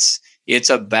 Like it's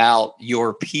about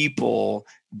your people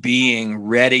being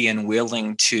ready and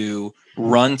willing to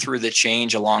run through the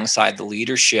change alongside the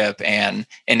leadership and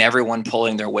everyone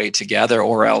pulling their weight together,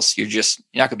 or else you're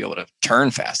not gonna be able to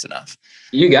turn fast enough.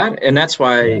 You got it. And that's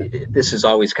why this has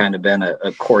always kind of been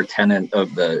a core tenet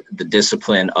of the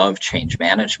discipline of change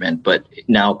management. But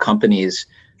now companies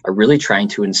are really trying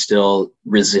to instill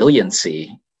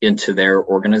resiliency into their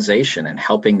organization and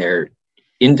helping their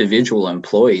individual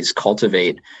employees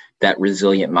cultivate that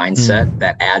resilient mindset,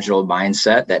 that agile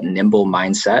mindset, that nimble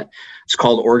mindset. It's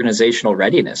called organizational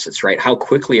readiness. It's how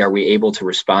quickly are we able to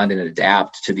respond and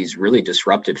adapt to these really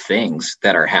disruptive things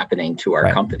that are happening to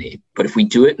our company? But if we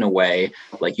do it in a way,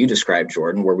 like you described,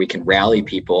 Jordan, where we can rally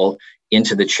people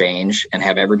into the change and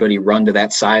have everybody run to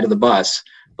that side of the bus,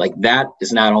 like that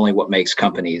is not only what makes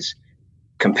companies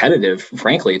competitive,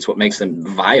 frankly, it's what makes them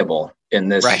viable in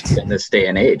this in this day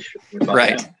and age.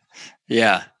 Right.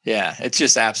 Yeah. It's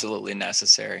just absolutely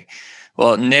necessary.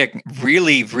 Well, Nick,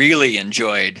 really, really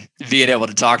enjoyed being able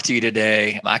to talk to you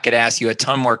today. I could ask you a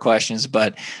ton more questions,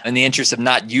 but in the interest of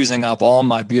not using up all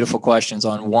my beautiful questions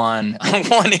on one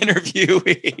interview,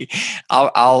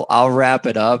 I'll wrap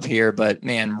it up here. But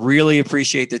man, really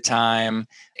appreciate the time.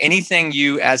 Anything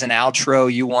you, as an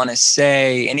outro, you want to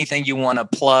say, anything you want to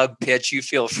plug, pitch, you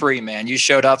feel free, man. You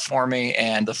showed up for me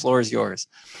and the floor is yours.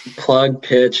 Plug,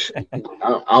 pitch.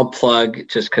 I'll plug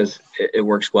just because it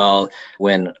works well.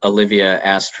 When Olivia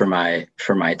asked for my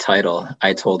title,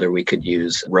 I told her we could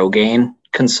use Rogaine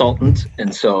consultant.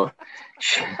 And so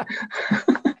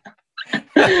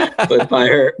but by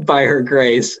her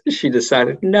grace, she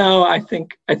decided, no, I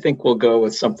think we'll go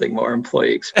with something more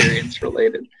employee experience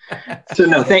related. So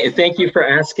no, thank you for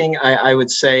asking. I would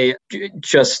say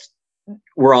just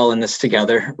we're all in this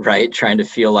together, right? Trying to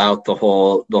feel out the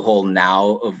whole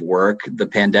now of work. The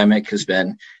pandemic has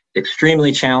been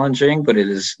extremely challenging, but it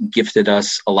has gifted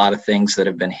us a lot of things that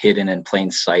have been hidden in plain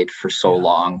sight for so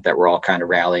long that we're all kind of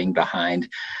rallying behind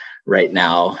right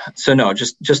now. So no,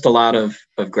 just a lot of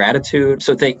gratitude.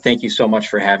 So thank you so much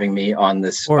for having me on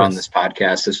this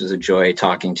podcast. This was a joy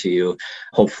talking to you.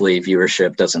 Hopefully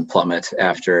viewership doesn't plummet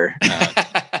after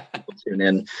people tune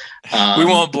in. We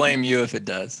won't blame you if it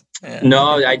does. Yeah.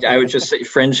 No, I would just say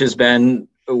Fringe has been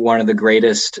one of the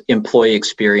greatest employee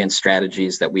experience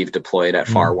strategies that we've deployed at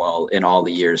FarWell in all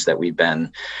the years that we've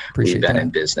been in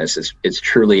business. It's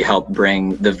truly helped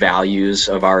bring the values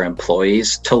of our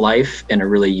employees to life in a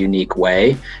really unique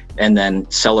way, and then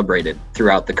celebrated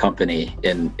throughout the company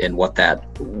in what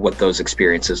those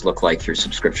experiences look like through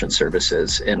subscription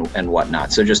services and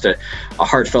whatnot. So just a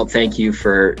heartfelt thank you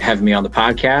for having me on the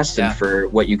podcast and for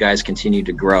what you guys continue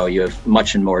to grow. You have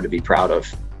much and more to be proud of.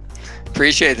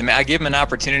 Appreciate it. I give him an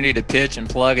opportunity to pitch and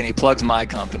plug, and he plugs my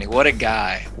company. What a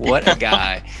guy. What a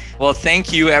guy. Well,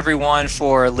 thank you everyone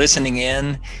for listening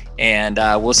in, and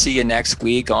we'll see you next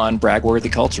week on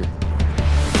Bragworthy Culture.